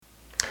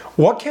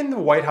What can the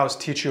White House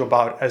teach you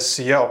about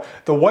SEO?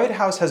 The White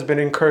House has been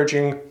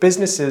encouraging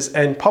businesses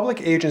and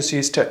public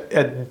agencies to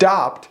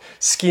adopt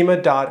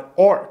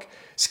schema.org.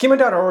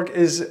 Schema.org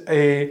is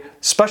a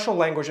special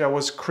language that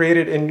was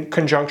created in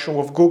conjunction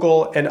with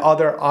Google and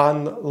other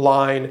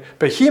online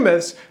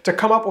behemoths to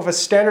come up with a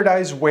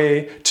standardized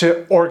way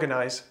to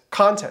organize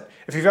content.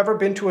 If you've ever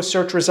been to a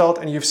search result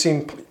and you've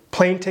seen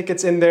plane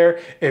tickets in there,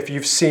 if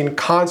you've seen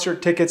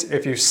concert tickets,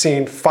 if you've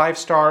seen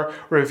 5-star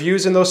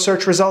reviews in those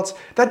search results,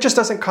 that just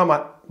doesn't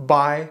come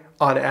by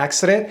on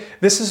accident.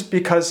 This is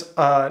because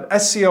an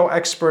SEO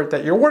expert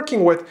that you're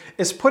working with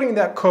is putting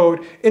that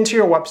code into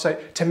your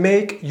website to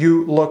make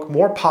you look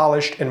more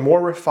polished and more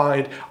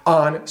refined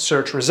on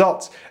search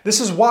results.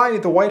 This is why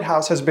the White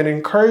House has been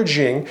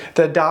encouraging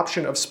the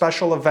adoption of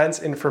special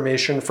events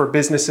information for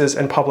businesses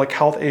and public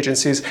health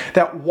agencies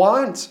that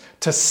want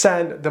to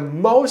send the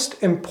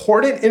most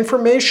important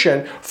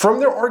information from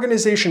their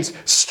organizations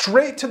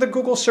straight to the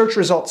Google search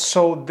results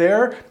so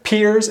their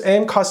peers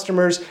and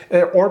customers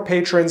or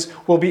patrons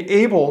will be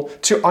able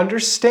to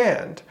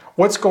understand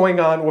what's going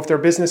on with their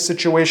business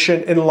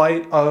situation in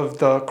light of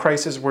the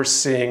crisis we're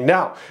seeing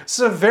now. This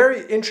is a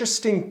very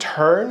interesting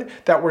turn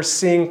that we're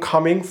seeing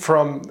coming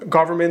from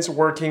governments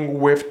working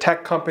with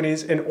tech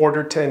companies in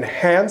order to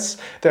enhance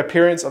the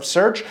appearance of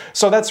search.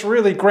 So that's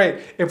really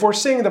great. If we're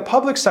seeing the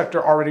public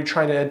sector already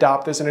trying to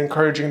adopt this and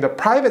encouraging the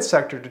private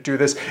sector to do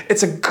this,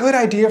 it's a good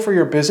idea for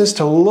your business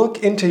to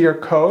look into your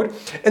code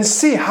and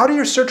see how do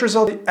your search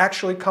results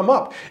actually come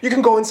up. You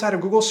can go inside of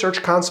Google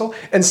Search Console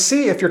and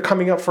see if you're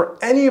coming up for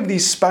any of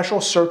these special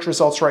search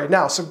results right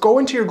now. So go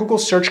into your Google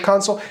Search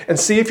Console and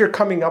see if you're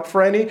coming up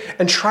for any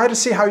and try to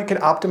see how you can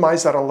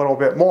optimize that a little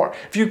bit more.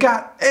 If you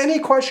got any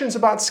questions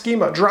about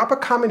schema, drop a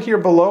comment here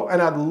below and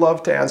I'd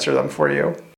love to answer them for you.